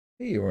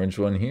Hey, Orange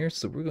One here.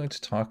 So we're going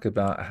to talk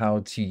about how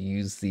to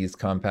use these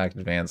compact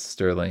advanced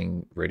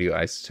Stirling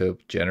radioisotope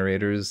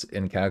generators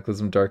in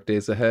Cataclysm Dark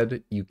Days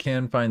Ahead. You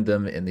can find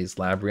them in these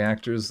lab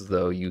reactors,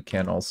 though you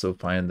can also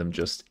find them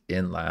just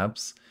in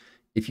labs.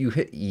 If you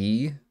hit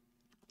E,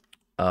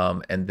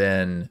 and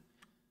then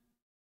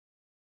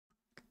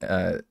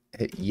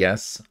hit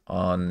yes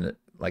on,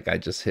 like I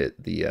just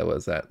hit the, what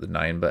was that, the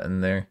 9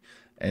 button there.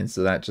 And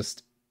so that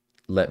just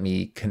let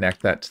me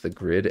connect that to the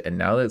grid. And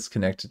now that it's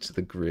connected to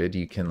the grid,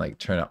 you can like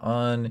turn it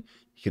on,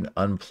 you can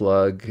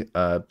unplug,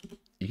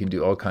 you can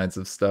do all kinds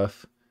of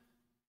stuff.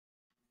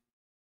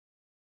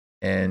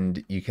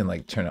 And you can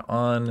like turn it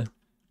on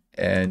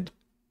and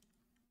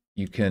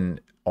you can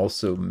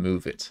also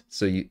move it.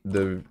 So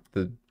the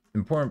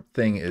important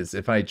thing is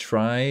if I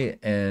try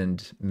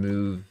and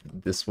move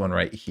this one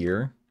right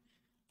here,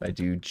 I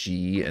do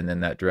G and then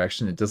that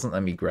direction, it doesn't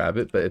let me grab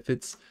it. But if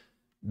it's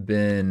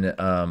been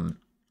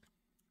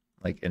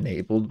like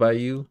enabled by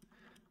you,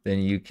 then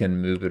you can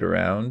move it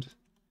around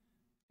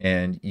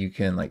and you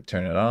can like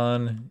turn it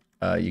on.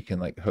 You can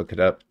like hook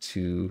it up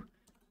to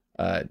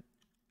uh,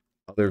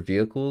 other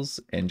vehicles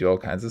and do all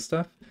kinds of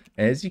stuff.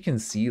 And as you can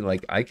see,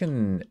 like I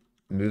can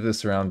move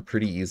this around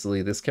pretty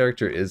easily. This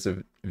character is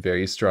a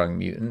very strong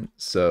mutant,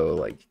 so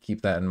like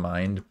keep that in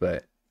mind.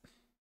 But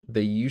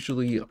they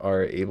usually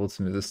are able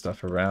to move this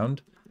stuff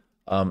around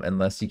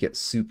unless you get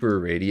super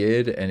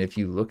irradiated. And if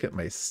you look at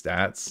my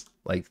stats,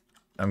 like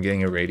I'm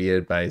getting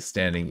irradiated by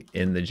standing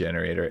in the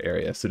generator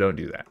area, so don't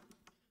do that.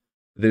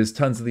 There's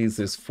tons of these.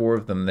 There's 4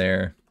 of them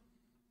there.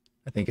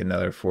 I think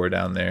another 4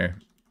 down there.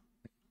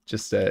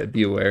 Just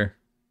be aware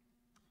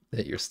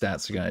that your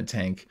stats are going to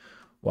tank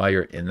while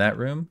you're in that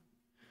room.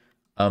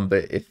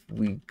 But if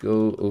we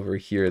go over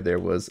here, there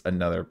was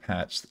another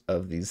patch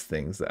of these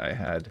things that I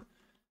had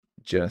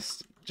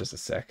just a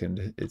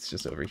second. It's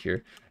just over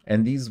here.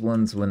 And these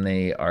ones, when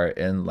they are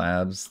in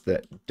labs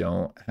that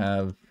don't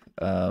have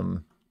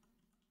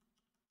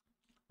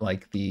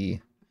like the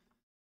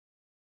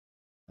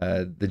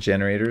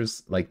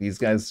generators, like these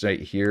guys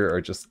right here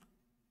are just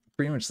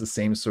pretty much the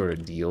same sort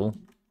of deal.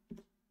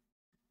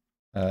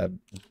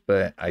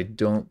 But I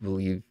don't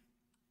believe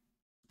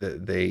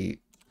that they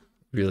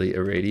really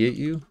irradiate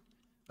you.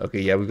 Okay,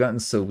 yeah, we've gotten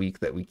so weak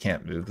that we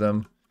can't move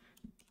them.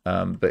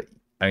 But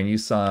I mean, you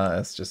saw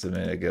us just a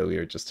minute ago. We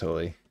were just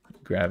totally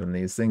grabbing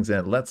these things, and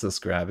it lets us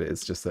grab it.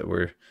 It's just that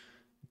we're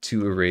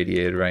too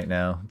irradiated right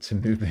now to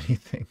move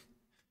anything.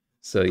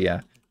 So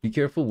yeah, be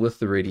careful with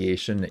the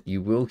radiation.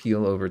 You will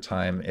heal over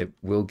time. It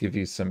will give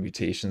you some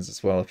mutations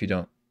as well. If you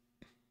don't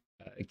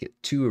get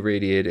too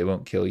irradiated, it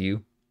won't kill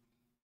you.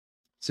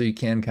 So you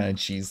can kind of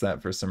cheese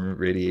that for some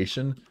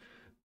radiation.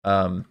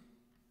 And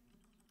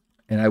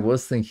I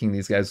was thinking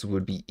these guys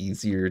would be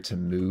easier to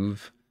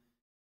move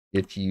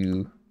if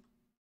you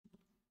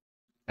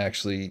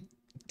actually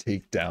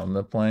take down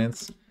the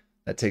appliance.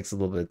 That takes a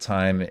little bit of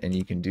time, and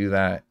you can do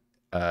that.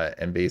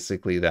 And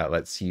basically that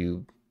lets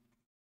you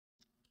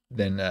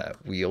then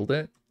wield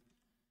it.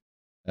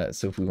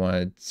 So if we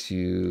wanted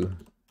to,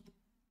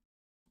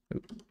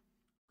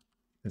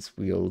 this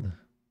wield,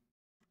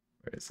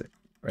 where is it?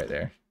 Right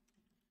there.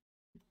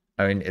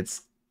 I mean,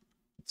 it's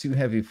too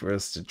heavy for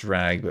us to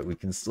drag, but we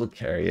can still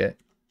carry it.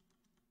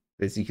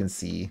 As you can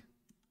see,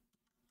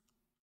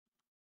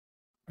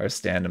 our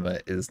stamina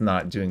is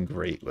not doing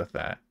great with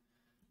that.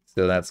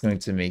 So that's going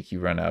to make you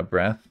run out of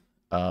breath.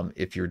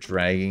 If you're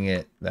dragging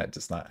it, that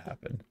does not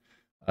happen.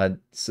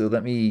 So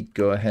let me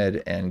go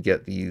ahead and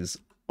get these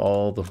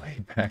all the way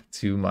back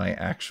to my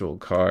actual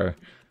car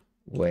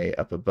way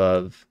up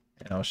above,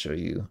 and I'll show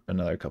you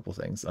another couple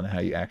things on how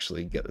you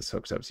actually get this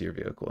hooked up to your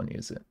vehicle and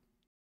use it.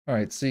 All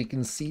right, so you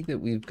can see that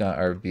we've got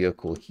our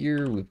vehicle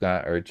here, we've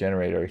got our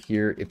generator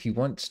here. If you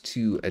want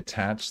to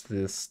attach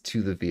this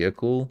to the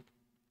vehicle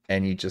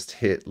and you just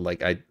hit,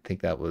 like I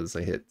think that was,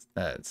 I hit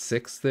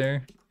 6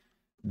 there,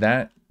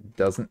 that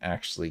doesn't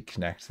actually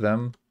connect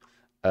them.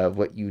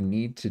 What you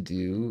need to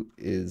do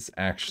is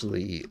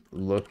actually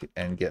look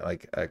and get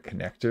like a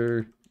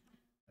connector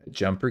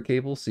jumper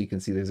cable. So you can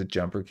see there's a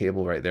jumper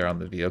cable right there on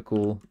the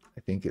vehicle.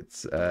 I think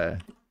it's somewhere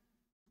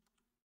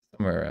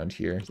around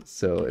here.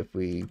 So if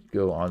we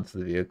go onto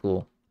the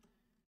vehicle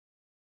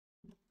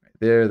right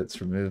there, let's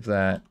remove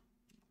that.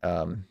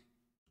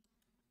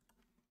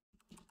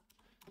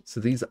 So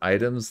these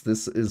items,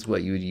 this is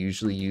what you would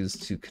usually use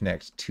to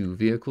connect 2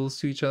 vehicles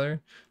to each other.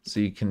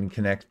 So you can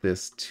connect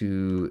this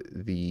to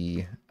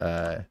the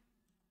I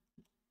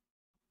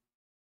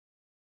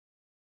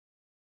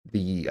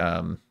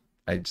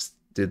just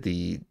did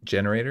the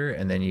generator,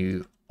 and then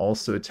you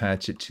also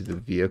attach it to the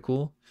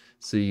vehicle.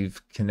 So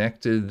you've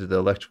connected the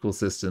electrical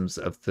systems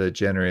of the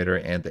generator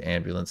and the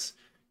ambulance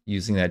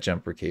using that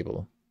jumper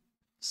cable.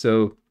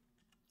 So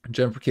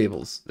jumper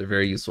cables, they're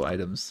very useful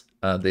items.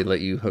 They let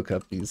you hook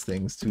up these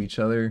things to each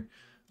other.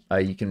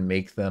 You can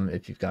make them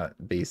if you've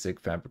got basic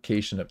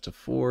fabrication up to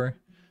 4.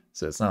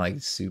 So it's not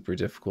like super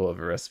difficult of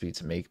a recipe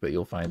to make, but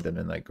you'll find them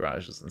in like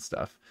garages and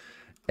stuff.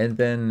 And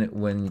then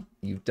when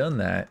you've done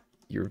that,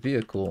 your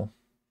vehicle,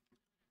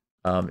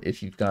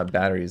 if you've got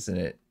batteries in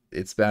it,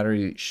 its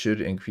battery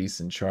should increase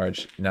in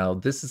charge. Now,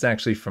 this is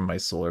actually from my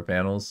solar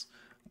panels.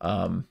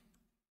 I've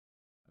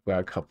got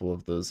a couple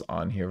of those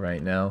on here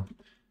right now,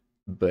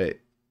 but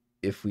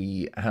if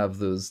we have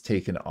those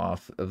taken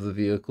off of the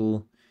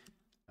vehicle,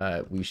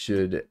 we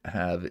should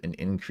have an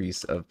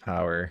increase of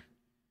power.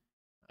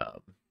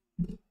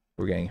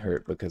 We're getting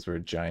hurt because we're a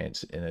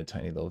giant in a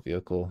tiny little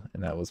vehicle,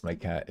 and that was my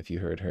cat if you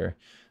heard her.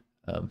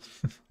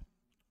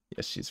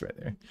 Yes, she's right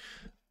there.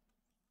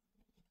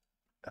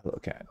 Hello,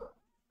 cat.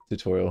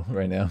 Tutorial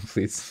right now,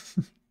 please.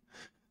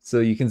 So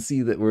you can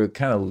see that we're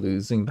kind of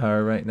losing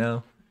power right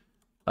now.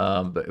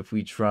 But if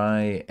we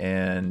try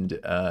and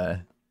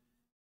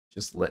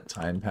just let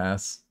time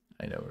pass,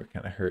 I know we're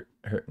kind of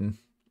hurting.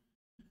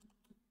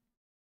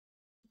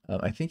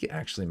 I think it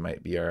actually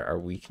might be our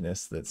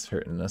weakness that's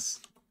hurting us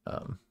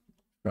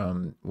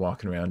from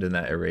walking around in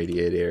that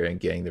irradiated area and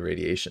getting the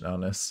radiation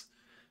on us.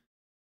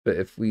 But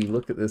if we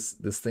look at this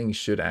thing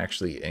should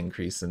actually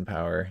increase in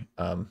power.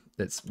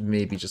 It's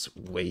maybe just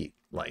wait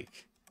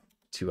like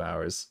 2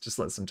 hours. Just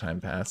let some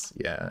time pass.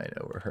 Yeah, I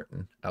know we're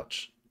hurting.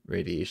 Ouch.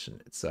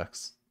 Radiation. It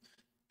sucks.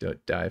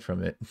 Don't die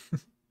from it.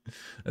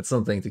 That's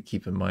something to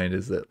keep in mind,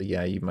 is that,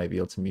 yeah, you might be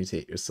able to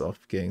mutate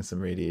yourself getting some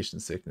radiation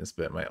sickness,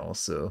 but it might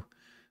also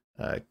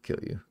kill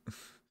you.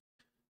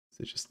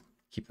 So just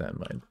keep that in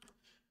mind.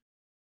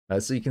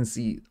 So you can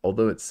see,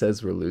 although it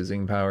says we're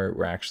losing power,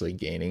 we're actually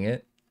gaining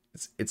it.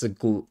 It's a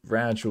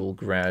gradual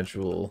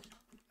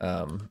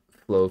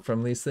flow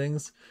from these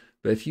things.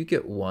 But if you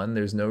get one,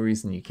 there's no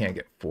reason you can't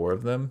get 4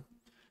 of them.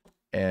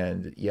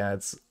 And yeah,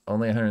 it's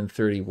only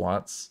 130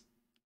 watts,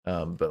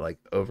 but like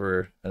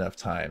over enough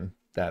time,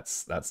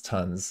 that's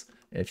tons.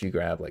 And if you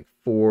grab like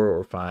 4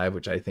 or 5,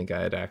 which I think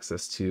I had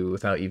access to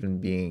without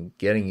even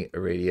getting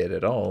irradiated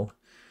at all,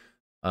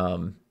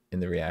 in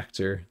the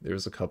reactor, there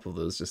was a couple of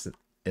those just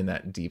in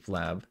that deep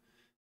lab,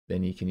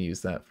 then you can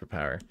use that for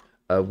power.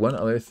 One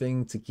other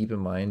thing to keep in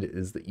mind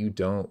is that you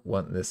don't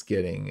want this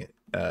getting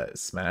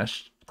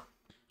smashed,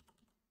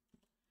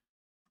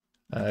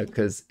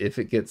 because if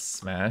it gets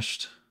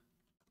smashed,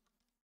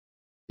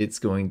 it's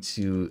going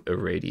to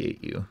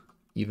irradiate you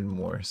even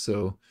more.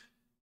 So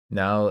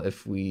now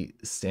if we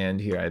stand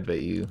here, I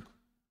bet you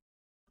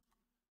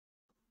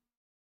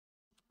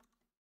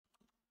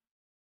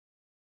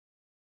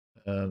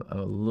I'm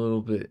a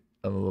little bit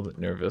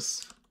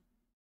nervous.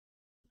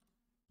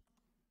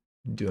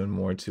 I'm doing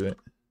more to it.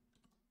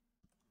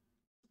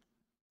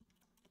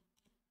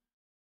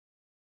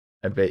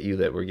 I bet you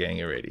that we're getting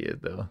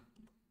irradiated though.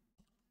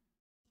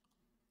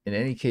 In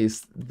any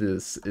case,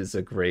 this is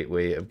a great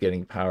way of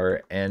getting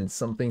power, and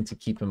something to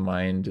keep in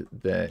mind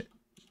that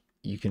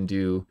you can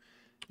do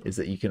is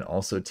that you can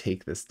also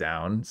take this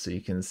down. So you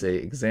can say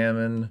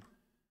examine,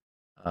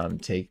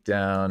 take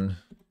down.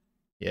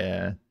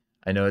 Yeah,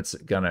 I know it's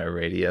gonna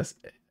irradiate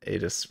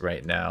us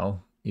right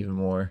now even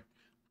more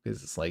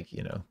because it's like,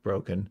 you know,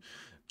 broken.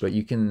 But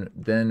you can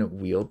then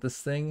wield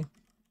this thing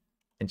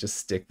and just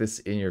stick this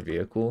in your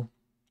vehicle.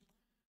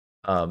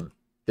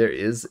 There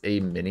is a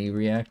mini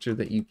reactor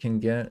that you can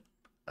get,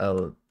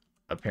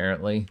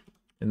 apparently,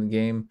 in the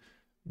game,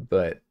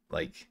 but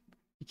like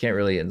you can't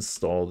really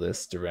install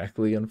this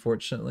directly,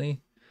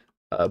 unfortunately.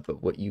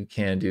 But what you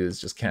can do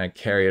is just kind of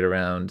carry it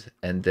around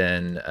and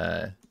then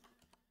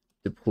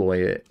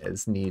deploy it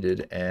as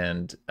needed.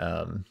 And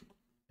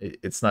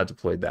it's not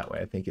deployed that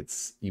way. I think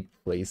it's you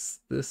place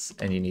this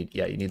and you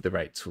need the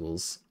right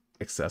tools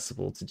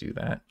accessible to do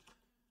that.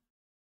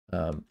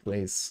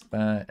 Place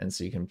that, and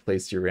so you can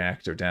place your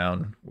reactor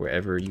down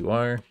wherever you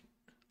are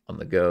on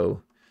the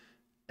go.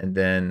 And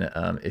then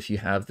if you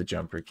have the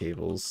jumper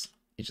cables,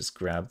 you just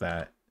grab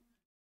that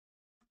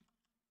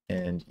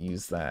and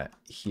use that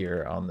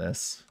here on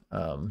this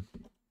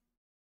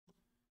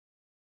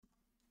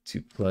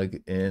to plug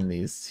in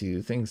these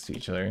 2 things to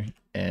each other,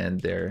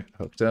 and they're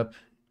hooked up.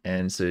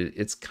 And so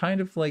it's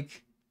kind of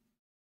like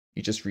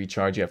you just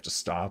recharge, you have to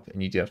stop,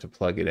 and you do have to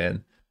plug it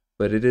in.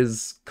 But it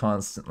is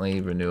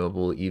constantly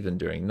renewable even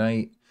during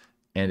night,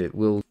 and it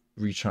will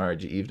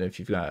recharge even if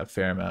you've got a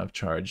fair amount of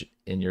charge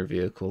in your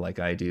vehicle like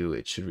I do.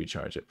 It should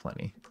recharge it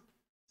plenty.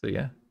 So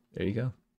yeah, there you go.